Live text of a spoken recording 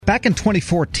Back in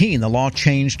 2014, the law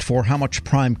changed for how much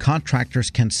prime contractors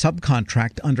can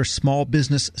subcontract under small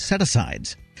business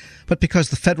set-asides. But because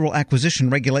the Federal Acquisition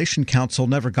Regulation Council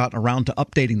never got around to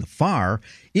updating the FAR,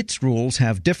 its rules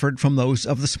have differed from those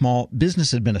of the Small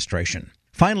Business Administration.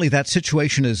 Finally, that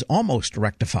situation is almost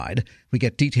rectified. We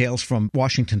get details from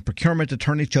Washington Procurement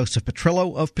Attorney Joseph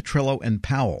Petrillo of Petrillo and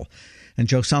Powell. And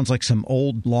Joe, sounds like some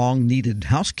old, long-needed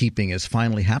housekeeping is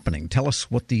finally happening. Tell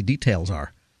us what the details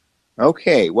are.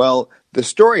 Okay, well, the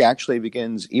story actually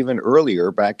begins even earlier,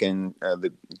 back in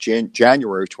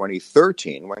January of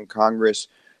 2013, when Congress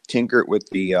tinkered with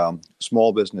the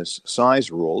small business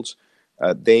size rules.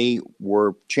 They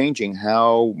were changing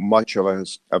how much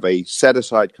of a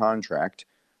set-aside contract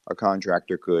a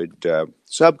contractor could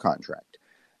subcontract.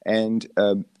 And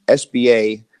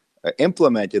SBA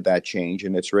implemented that change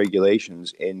in its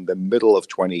regulations in the middle of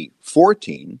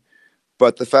 2014,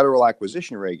 but the Federal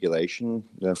Acquisition Regulation,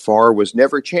 the FAR, was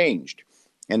never changed,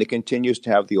 and it continues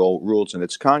to have the old rules in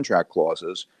its contract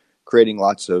clauses, creating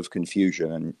lots of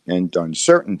confusion and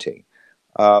uncertainty.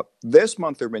 This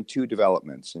month, there have been two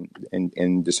developments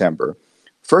in December.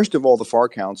 First of all, the FAR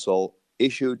Council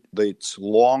issued its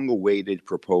long-awaited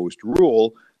proposed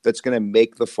rule that's going to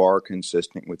make the FAR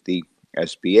consistent with the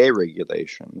SBA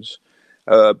regulations.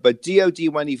 But DOD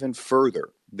went even further.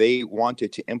 They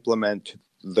wanted to implement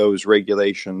those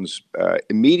regulations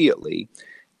immediately,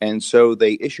 and so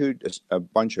they issued a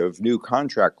bunch of new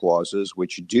contract clauses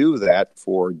which do that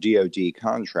for DOD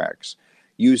contracts,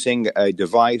 using a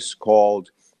device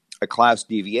called a class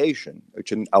deviation,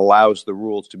 which allows the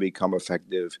rules to become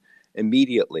effective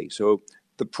immediately. So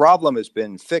the problem has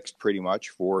been fixed pretty much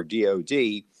for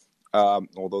DOD,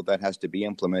 although that has to be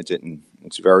implemented in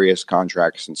its various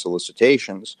contracts and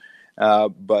solicitations,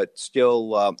 but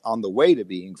still on the way to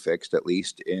being fixed, at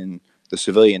least in the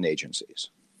civilian agencies.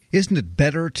 Isn't it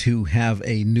better to have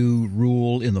a new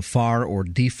rule in the FAR or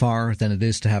DFAR than it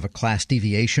is to have a class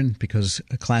deviation? Because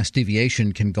a class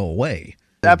deviation can go away.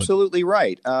 Absolutely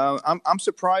right. I'm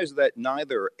surprised that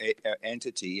neither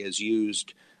entity has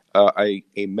used a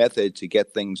method to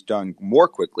get things done more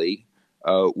quickly,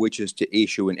 which is to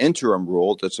issue an interim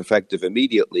rule that's effective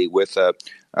immediately with a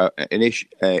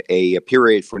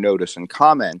period for notice and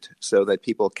comment, so that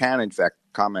people can, in fact,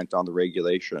 comment on the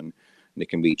regulation and it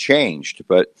can be changed.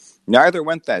 But neither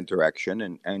went that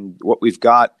direction, and what we've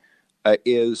got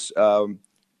is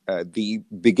the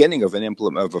beginning of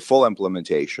a full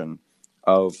implementation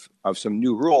of some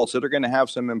new rules that are going to have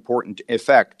some important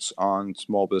effects on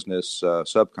small business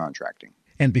subcontracting.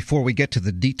 And before we get to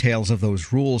the details of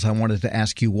those rules, I wanted to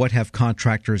ask you, what have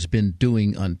contractors been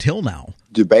doing until now?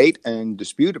 Debate and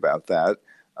dispute about that.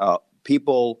 Some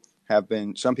people have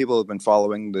been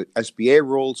following the SBA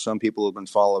rules. Some people have been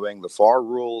following the FAR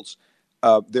rules.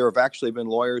 There have actually been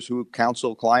lawyers who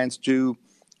counsel clients to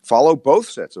follow both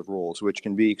sets of rules, which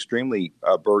can be extremely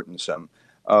burdensome.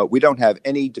 We don't have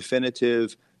any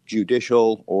definitive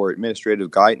judicial or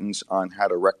administrative guidance on how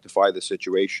to rectify the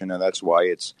situation, and that's why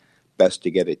it's best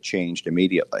to get it changed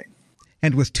immediately.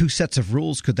 And with two sets of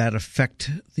rules, could that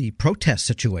affect the protest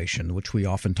situation, which we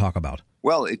often talk about?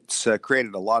 Well, it's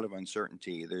created a lot of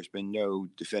uncertainty. There's been no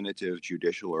definitive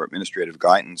judicial or administrative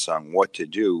guidance on what to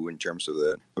do in terms of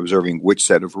observing which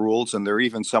set of rules, and there are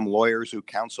even some lawyers who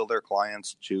counsel their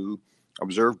clients to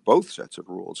observe both sets of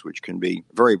rules, which can be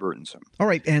very burdensome. All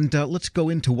right, and let's go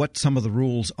into what some of the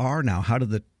rules are now. How did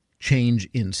the change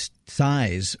in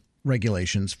size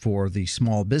regulations for the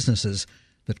small businesses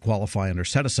that qualify under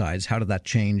set-asides, how did that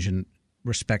change in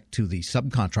respect to the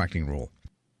subcontracting rule?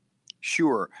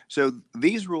 Sure. So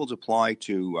these rules apply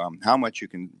to how much you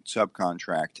can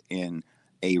subcontract in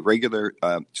a regular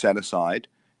set-aside,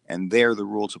 and there the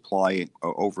rules apply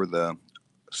over the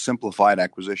simplified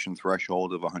acquisition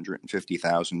threshold of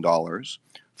 $150,000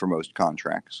 for most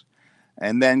contracts.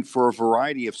 And then for a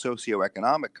variety of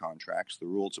socioeconomic contracts, the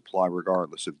rules apply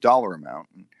regardless of dollar amount.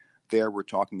 And there we're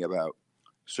talking about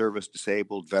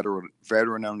service-disabled,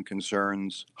 veteran-owned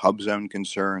concerns, hub-zone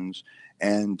concerns,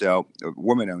 and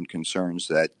women-owned concerns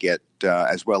that get,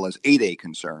 as well as 8A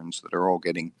concerns that are all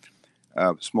getting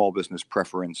small business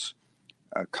preference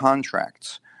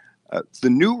contracts. The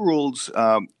new rules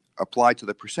apply to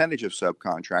the percentage of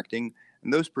subcontracting,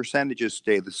 and those percentages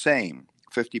stay the same,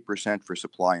 50% for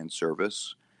supply and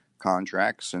service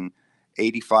contracts and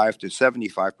 85 to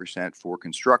 75% for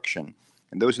construction.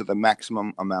 And those are the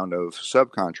maximum amount of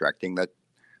subcontracting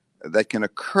that can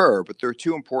occur, but there are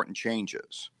two important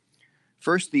changes.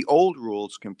 First, the old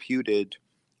rules computed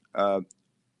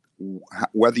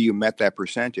whether you met that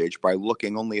percentage by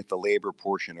looking only at the labor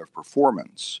portion of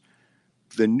performance.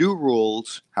 The new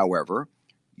rules, however,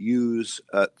 use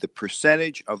the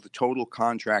percentage of the total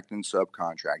contract and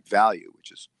subcontract value,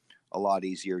 which is a lot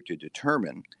easier to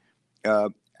determine.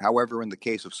 However, in the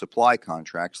case of supply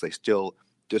contracts, they still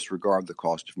disregard the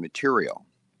cost of material.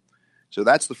 So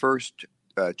that's the first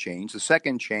change. The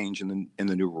second change in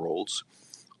the new rules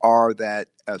are that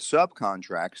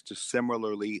subcontracts to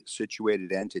similarly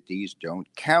situated entities don't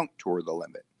count toward the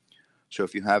limit. So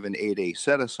if you have an 8A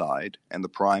set-aside and the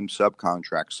prime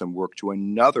subcontracts some work to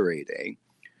another 8A,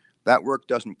 that work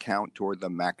doesn't count toward the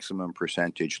maximum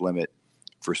percentage limit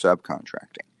for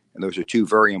subcontracting. And those are two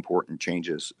very important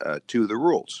changes to the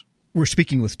rules. We're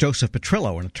speaking with Joseph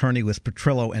Petrillo, an attorney with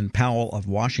Petrillo and Powell of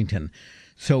Washington.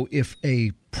 So if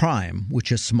a prime,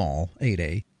 which is small,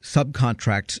 8A,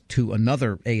 subcontracts to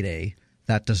another 8A,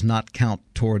 that does not count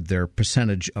toward their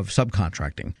percentage of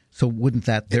subcontracting. So wouldn't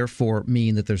that therefore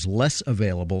mean that there's less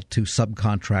available to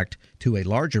subcontract to a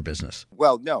larger business?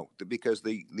 Well, no, because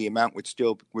the amount would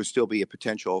still be a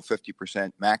potential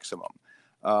 50% maximum.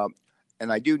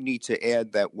 And I do need to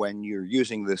add that when you're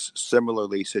using this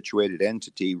similarly situated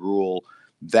entity rule,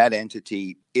 that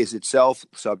entity is itself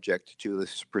subject to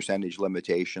this percentage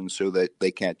limitation so that they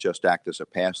can't just act as a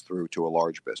pass-through to a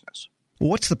large business.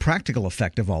 What's the practical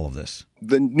effect of all of this?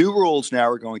 The new rules now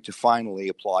are going to finally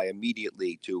apply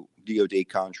immediately to DoD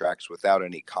contracts without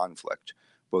any conflict.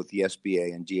 Both the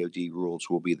SBA and DoD rules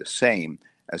will be the same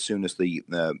as soon as the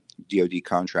DoD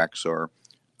contracts are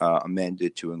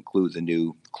amended to include the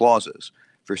new clauses.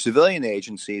 For civilian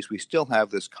agencies, we still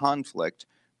have this conflict,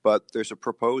 but there's a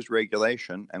proposed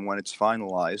regulation, and when it's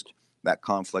finalized, that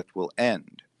conflict will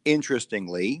end.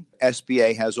 Interestingly,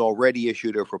 SBA has already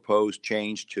issued a proposed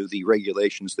change to the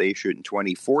regulations they issued in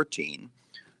 2014.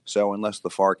 So unless the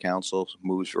FAR Council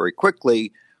moves very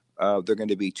quickly, they're going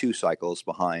to be 2 cycles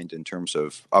behind in terms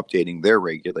of updating their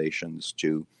regulations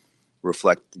to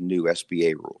reflect the new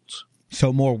SBA rules.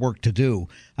 So more work to do.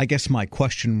 I guess my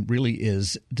question really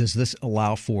is, does this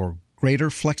allow for greater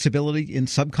flexibility in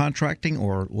subcontracting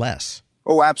or less?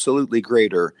 Oh, absolutely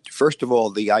greater. First of all,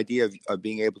 the idea of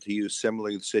being able to use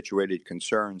similarly situated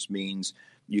concerns means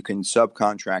you can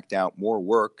subcontract out more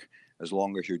work as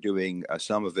long as you're doing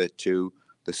some of it to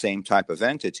the same type of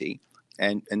entity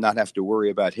and not have to worry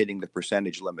about hitting the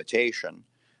percentage limitation.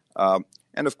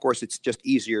 And of course, it's just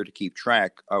easier to keep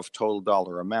track of total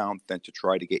dollar amount than to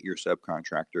try to get your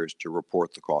subcontractors to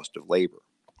report the cost of labor.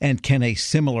 And can a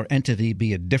similar entity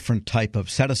be a different type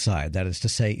of set-aside? That is to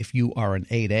say, if you are an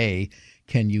 8A,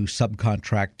 can you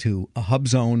subcontract to a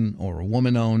HUBZone or a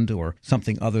woman-owned or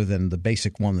something other than the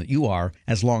basic one that you are,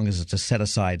 as long as it's a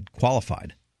set-aside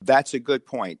qualified? That's a good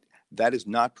point. That is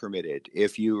not permitted.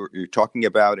 If you're talking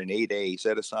about an 8A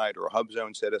set-aside or a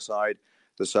HUBZone set-aside,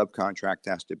 the subcontract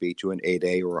has to be to an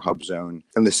 8A or a HUBZone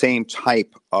and the same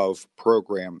type of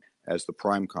program as the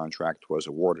prime contract was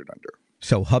awarded under.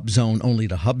 So HUBZone only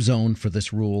to HUBZone for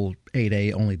this rule,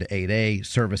 8A only to 8A,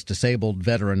 service disabled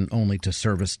veteran only to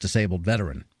service disabled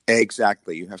veteran.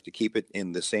 Exactly. You have to keep it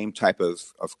in the same type of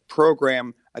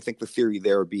program. I think the theory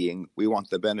there being we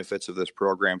want the benefits of this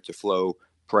program to flow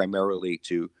primarily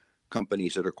to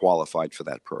companies that are qualified for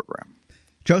that program.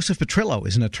 Joseph Petrillo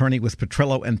is an attorney with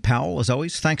Petrillo and Powell. As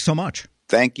always, thanks so much.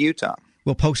 Thank you, Tom.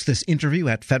 We'll post this interview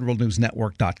at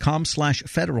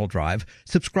federalnewsnetwork.com/Federal Drive.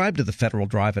 Subscribe to the Federal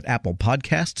Drive at Apple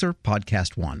Podcasts or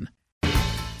Podcast One.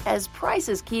 As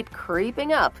prices keep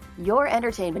creeping up, your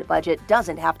entertainment budget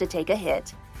doesn't have to take a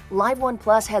hit. Live One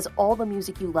Plus has all the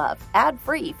music you love,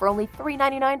 ad-free for only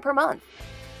 $3.99 per month.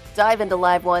 Dive into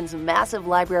Live One's massive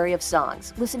library of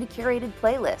songs, listen to curated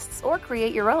playlists, or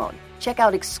create your own. Check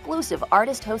out exclusive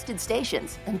artist-hosted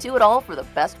stations and do it all for the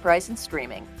best price in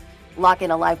streaming. Lock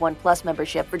in a Live One Plus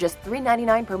membership for just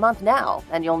 $3.99 per month now,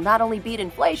 and you'll not only beat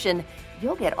inflation,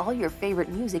 you'll get all your favorite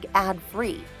music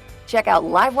ad-free. Check out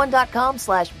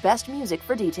liveone.com/bestmusic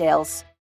for details.